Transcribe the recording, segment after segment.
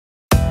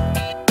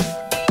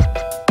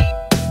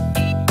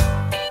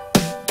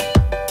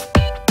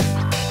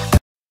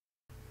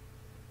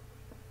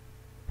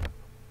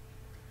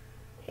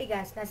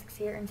guys, Snazxz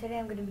here, and today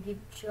I'm going to be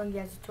showing you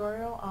guys a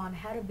tutorial on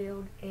how to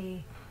build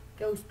a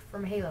ghost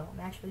from Halo. I'm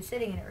actually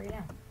sitting in it right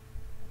now.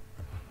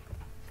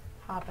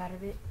 Hop out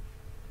of it.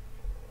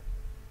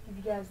 If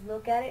you guys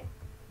look at it,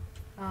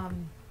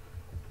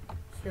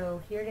 so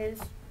here it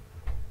is.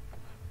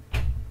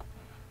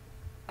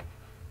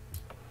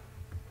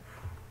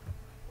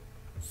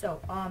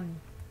 So,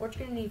 what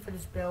you're going to need for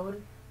this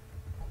build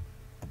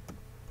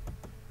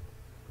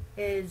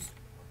is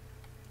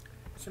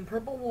some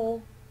purple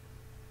wool,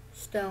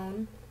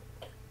 stone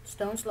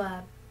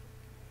slab,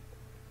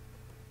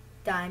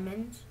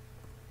 diamonds,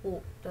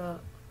 the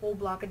whole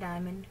block of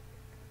diamond,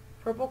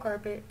 purple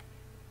carpet,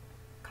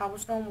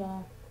 cobblestone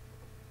wall,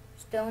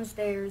 stone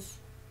stairs,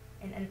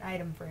 and an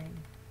item frame.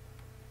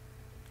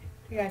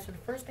 Okay guys, so the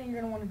first thing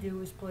you're going to want to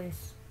do is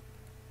place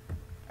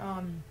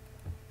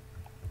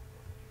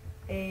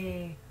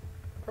a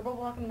purple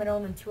block in the middle,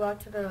 and then 2 out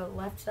to the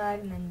left side,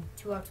 and then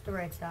 2 out to the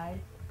right side.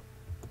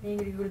 Then you're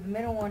going to go to the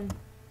middle one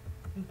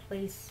and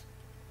place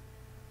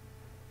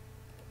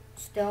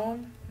stone,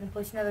 and then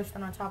place another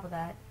stone on top of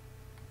that,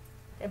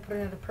 then put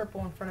another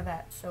purple in front of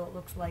that so it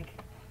looks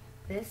like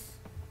this.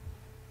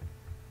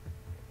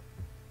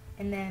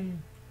 And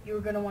then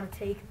you're going to want to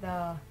take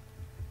the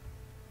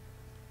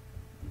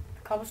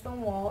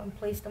cobblestone wall and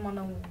place them on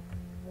the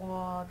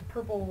wall, the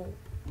purple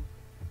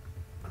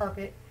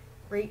carpet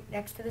right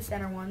next to the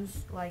center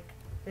ones, like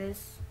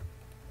this.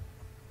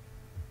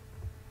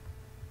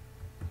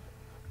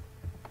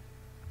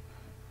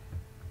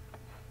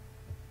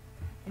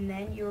 And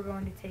then you're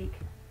going to take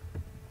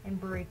and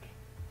break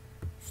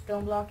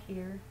stone block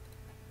here,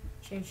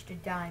 change to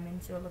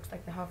diamond so it looks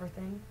like the hover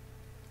thing.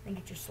 Then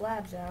get your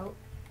slabs out,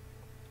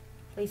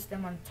 place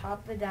them on top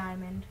of the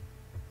diamond,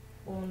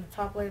 well, on the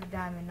top layer of the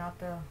diamond, not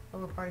the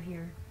lower part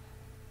here.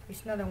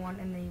 Place another one,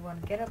 and then you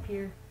want to get up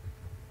here,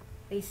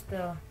 place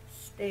the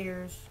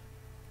stairs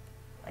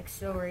like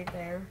so right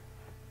there.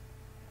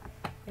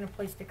 You're going to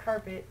place the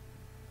carpet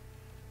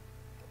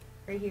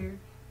right here.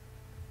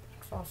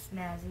 Looks all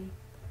snazzy.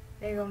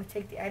 Then you're going to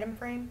take the item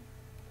frame,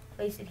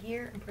 place it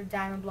here, and put a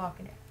diamond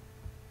block in it.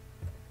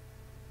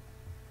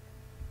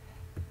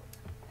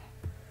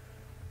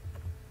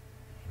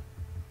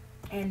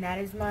 And that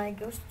is my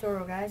ghost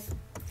tutorial, guys.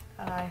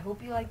 I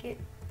hope you like it.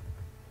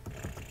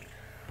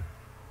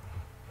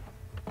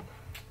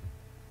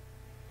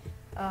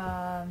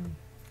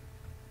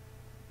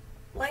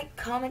 Like,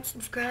 comment,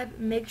 subscribe.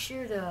 Make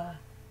sure to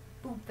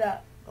boop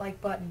that like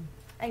button.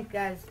 Thanks,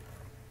 guys.